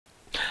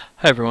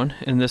Hi everyone,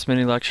 in this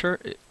mini lecture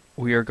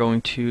we are going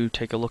to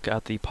take a look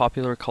at the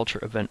popular culture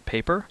event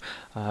paper,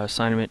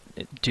 assignment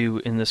due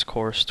in this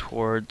course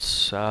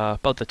towards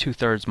about the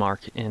 2/3 mark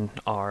in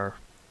our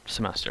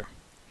semester.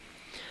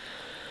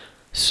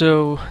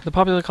 So the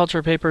popular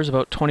culture paper is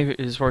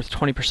worth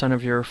 20%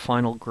 of your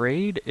final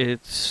grade.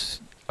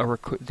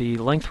 The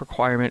length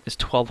requirement is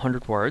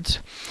 1,200 words,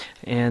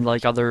 and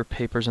like other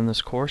papers in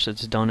this course,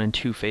 it's done in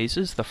two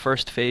phases. The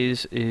first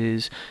phase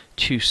is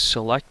to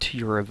select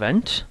your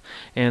event,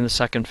 and the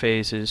second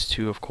phase is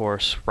to, of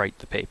course, write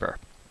the paper.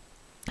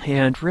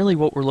 And really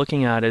what we're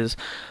looking at is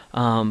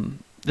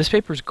this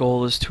paper's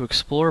goal is to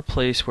explore a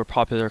place where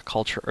popular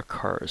culture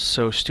occurs.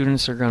 So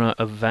students are going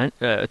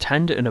to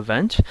attend an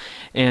event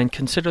and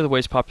consider the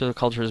ways popular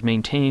culture is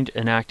maintained,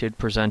 enacted,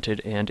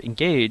 presented, and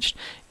engaged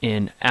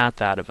at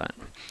that event.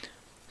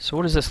 So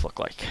what does this look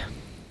like?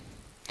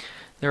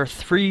 There are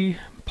three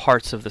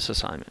parts of this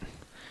assignment.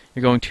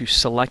 You're going to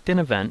select an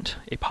event,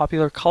 a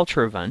popular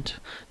culture event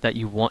that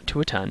you want to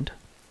attend.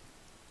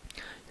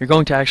 You're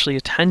going to actually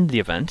attend the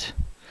event,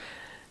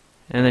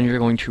 and then you're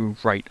going to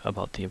write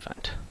about the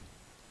event.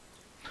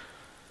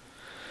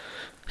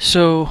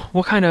 So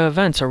what kind of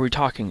events are we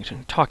talking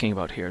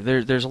about here?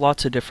 There's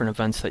lots of different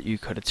events that you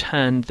could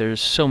attend. There's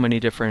so many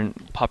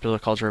different popular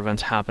culture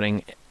events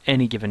happening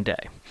any given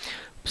day.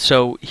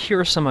 So here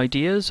are some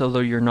ideas, although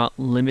you're not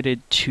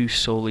limited to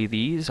solely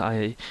these.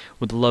 I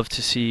would love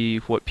to see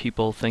what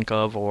people think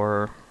of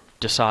or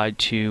decide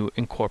to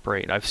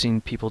incorporate. I've seen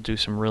people do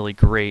some really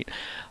great,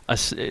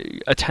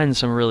 attend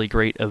some really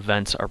great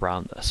events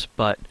around this.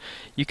 But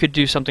you could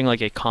do something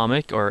like a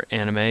comic or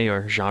anime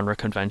or genre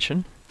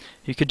convention.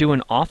 You could do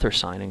an author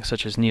signing,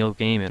 such as Neil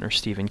Gaiman or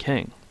Stephen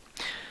King.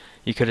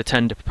 You could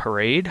attend a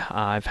parade.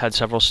 I've had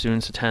several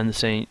students attend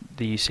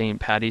the St.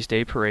 Patty's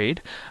Day parade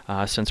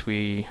since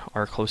we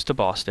are close to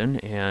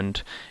Boston,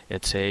 and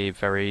it's a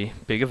very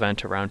big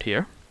event around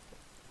here.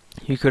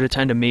 You could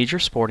attend a major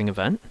sporting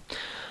event.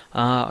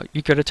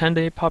 You could attend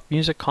a pop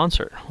music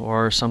concert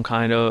or some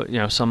kind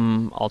of,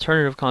 some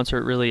alternative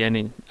concert, really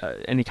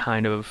any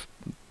kind of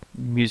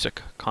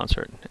music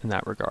concert in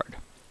that regard.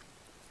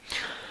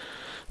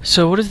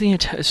 So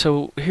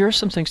so here are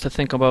some things to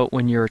think about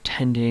when you're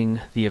attending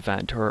the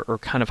event, or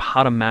kind of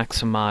how to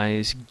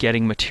maximize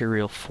getting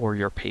material for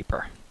your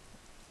paper.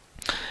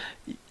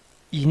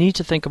 You need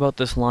to think about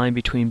this line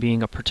between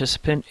being a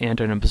participant and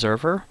an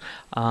observer.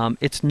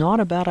 It's not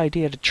a bad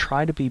idea to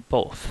try to be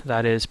both.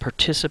 That is,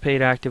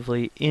 participate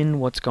actively in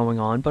what's going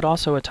on, but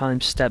also at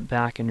times step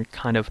back and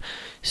kind of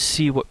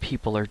see what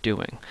people are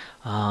doing.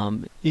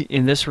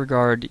 In this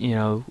regard,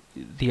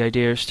 the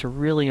idea is to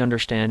really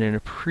understand and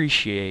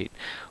appreciate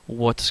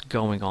what's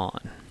going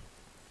on.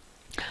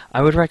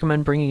 I would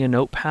recommend bringing a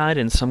notepad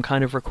and some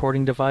kind of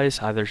recording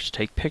device, either to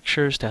take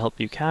pictures to help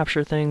you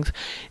capture things.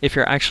 If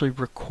you're actually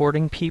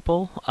recording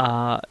people,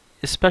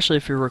 especially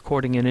if you're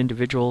recording an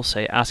individual,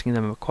 say asking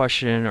them a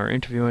question or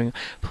interviewing,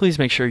 please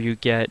make sure you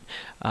get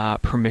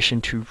permission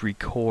to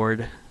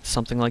record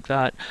something like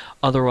that.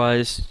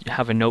 Otherwise,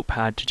 have a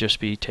notepad to just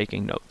be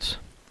taking notes.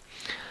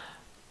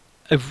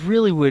 I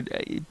really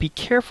would be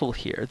careful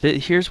here.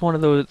 Here's one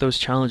of those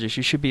challenges.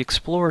 You should be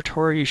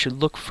exploratory. You should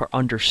look for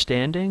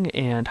understanding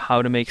and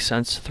how to make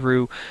sense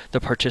through the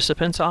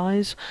participant's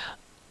eyes.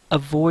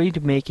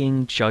 Avoid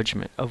making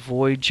judgment.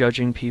 Avoid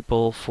judging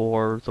people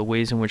for the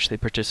ways in which they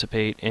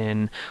participate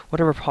in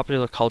whatever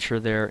popular culture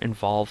they're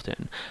involved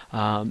in.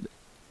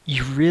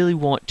 You really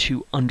want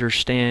to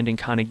understand and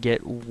kind of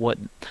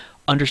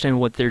understand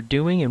what they're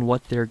doing and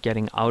what they're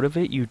getting out of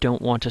it. You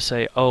don't want to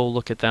say, oh,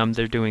 look at them,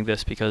 they're doing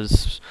this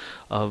because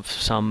of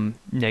some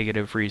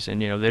negative reason.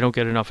 They don't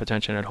get enough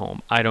attention at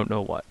home. I don't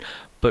know what.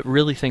 But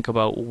really think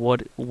about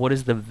what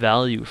is the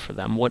value for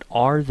them? What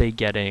are they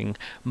getting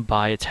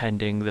by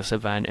attending this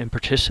event and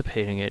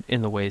participating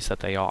in the ways that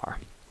they are?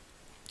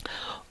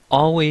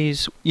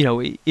 Always,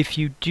 if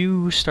you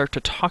do start to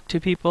talk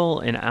to people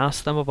and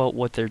ask them about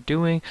what they're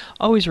doing,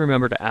 always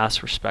remember to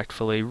ask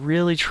respectfully.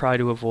 Really try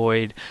to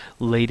avoid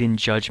laden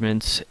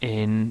judgments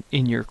in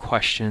your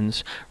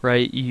questions,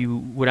 right? You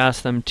would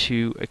ask them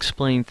to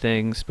explain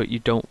things, but you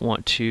don't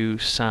want to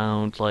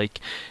sound like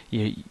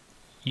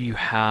you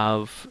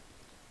have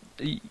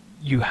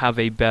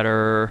a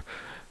better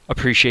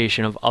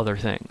appreciation of other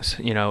things.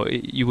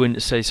 You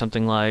wouldn't say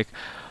something like,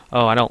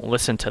 oh, I don't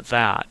listen to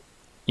that,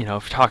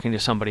 if talking to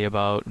somebody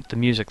about the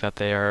music that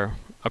they are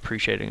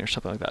appreciating or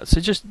something like that. So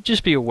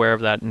just be aware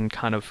of that and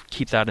kind of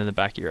keep that in the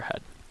back of your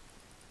head.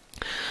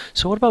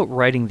 So what about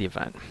writing the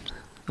event?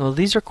 Well,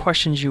 these are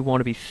questions you want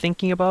to be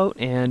thinking about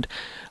and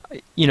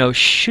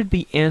should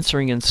be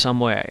answering in some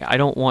way. I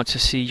don't want to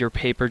see your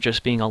paper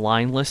just being a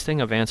line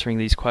listing of answering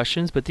these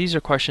questions, but these are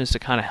questions to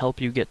kind of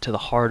help you get to the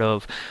heart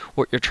of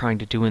what you're trying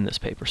to do in this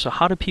paper. So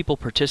how do people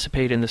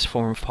participate in this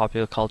form of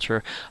popular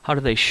culture? How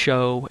do they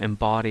show,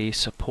 embody,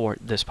 support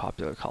this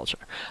popular culture?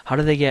 How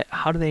do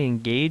they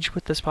engage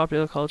with this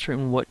popular culture,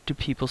 and what do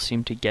people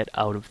seem to get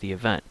out of the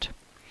event?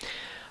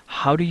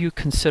 How do you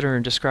consider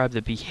and describe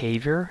the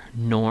behavior,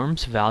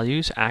 norms,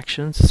 values,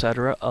 actions,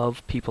 etc.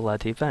 of people at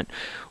the event?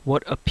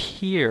 What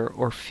appear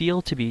or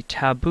feel to be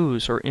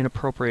taboos or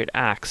inappropriate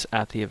acts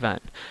at the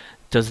event?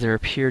 Does there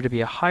appear to be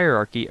a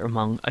hierarchy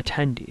among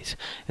attendees?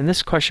 And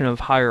this question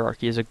of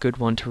hierarchy is a good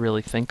one to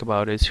really think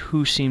about, is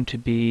who seem to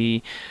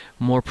be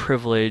more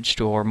privileged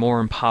or more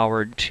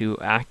empowered to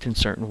act in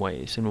certain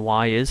ways, and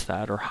why is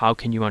that, or how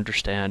can you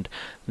understand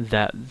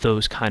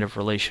those kind of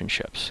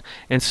relationships?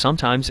 And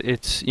sometimes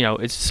it's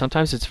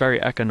sometimes it's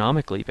very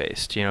economically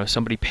based.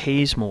 Somebody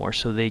pays more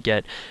so they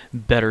get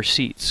better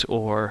seats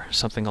or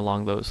something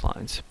along those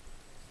lines.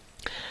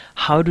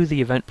 How do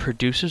the event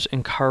producers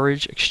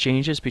encourage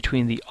exchanges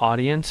between the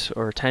audience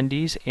or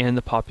attendees and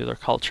the popular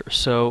culture?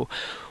 So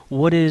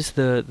what is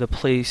the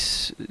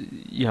place,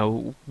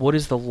 what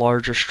is the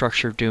larger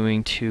structure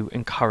doing to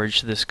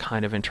encourage this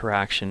kind of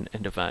interaction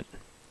and event?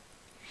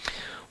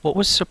 What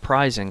was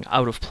surprising,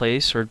 out of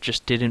place, or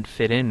just didn't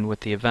fit in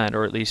with the event,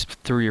 or at least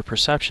through your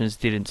perceptions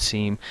didn't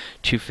seem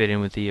to fit in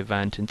with the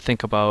event? And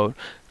think about,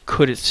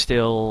 could it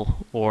still,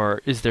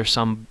 or is there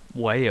some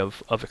way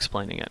of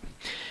explaining it?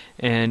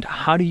 And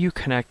how do you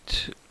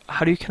connect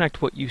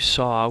what you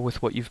saw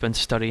with what you've been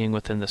studying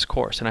within this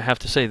course? And I have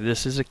to say,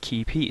 this is a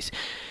key piece.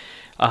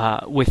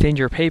 Within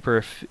your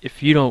paper,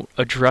 if you don't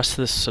address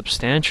this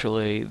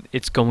substantially,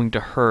 it's going to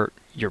hurt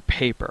your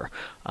paper.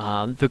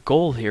 The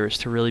goal here is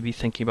to really be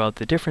thinking about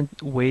the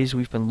different ways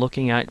we've been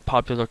looking at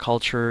popular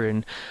culture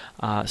and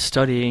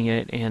studying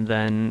it, and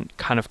then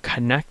kind of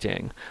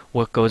connecting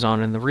what goes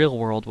on in the real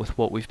world with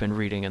what we've been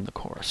reading in the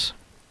course.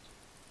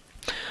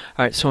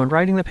 Alright, so in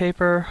writing the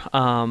paper,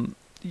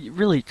 you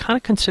really kind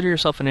of consider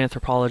yourself an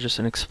anthropologist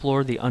and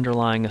explore the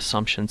underlying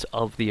assumptions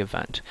of the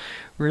event.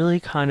 Really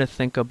kind of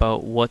think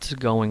about what's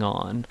going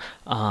on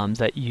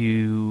that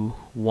you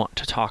want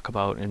to talk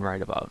about and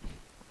write about.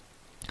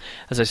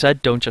 As I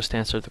said, don't just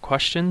answer the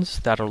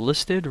questions that are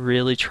listed.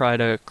 Really try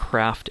to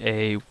craft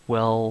a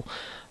well-worded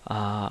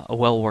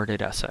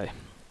essay.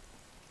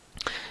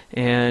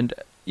 And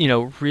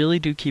really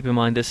do keep in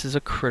mind this is a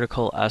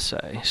critical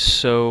essay,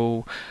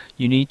 so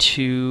you need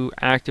to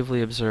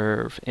actively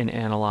observe and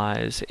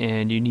analyze,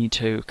 and you need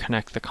to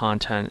connect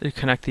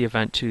the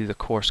event to the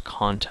course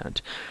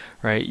content,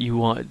 right? You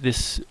want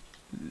this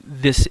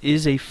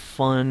is a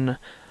fun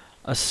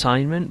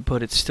assignment,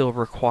 but it still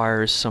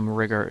requires some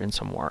rigor and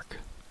some work.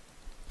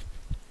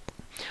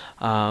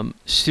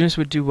 Students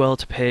would do well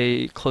to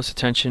pay close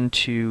attention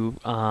to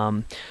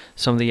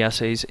some of the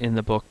essays in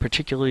the book,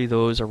 particularly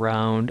those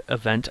around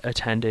event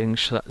attending,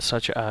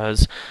 such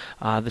as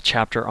the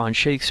chapter on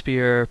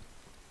Shakespeare.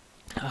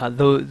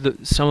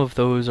 Some of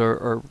those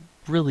are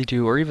really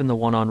do, or even the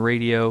one on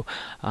radio.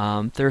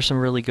 There are some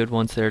really good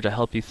ones there to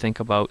help you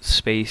think about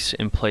space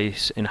and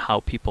place and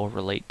how people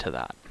relate to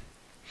that.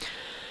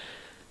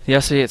 The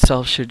essay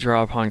itself should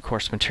draw upon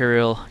course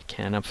material.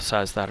 Can't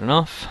emphasize that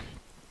enough.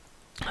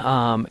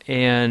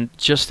 And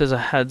just as a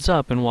heads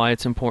up, and why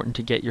it's important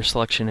to get your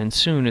selection in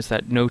soon, is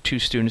that no two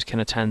students can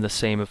attend the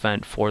same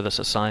event for this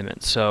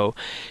assignment. So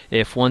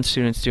if one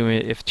student's doing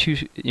it, if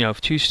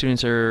two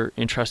students are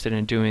interested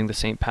in doing the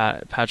St.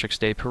 Patrick's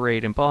Day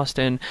parade in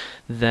Boston,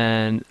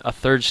 then a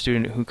third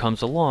student who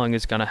comes along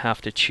is going to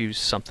have to choose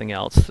something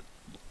else.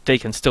 They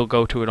can still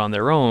go to it on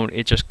their own,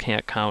 it just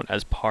can't count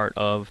as part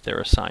of their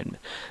assignment,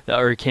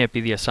 or it can't be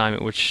the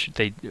assignment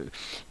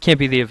can't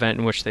be the event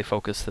in which they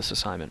focus this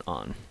assignment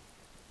on.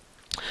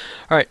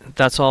 Alright,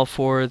 that's all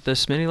for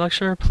this mini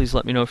lecture. Please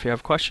let me know if you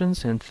have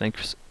questions, and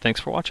thanks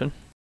for watching.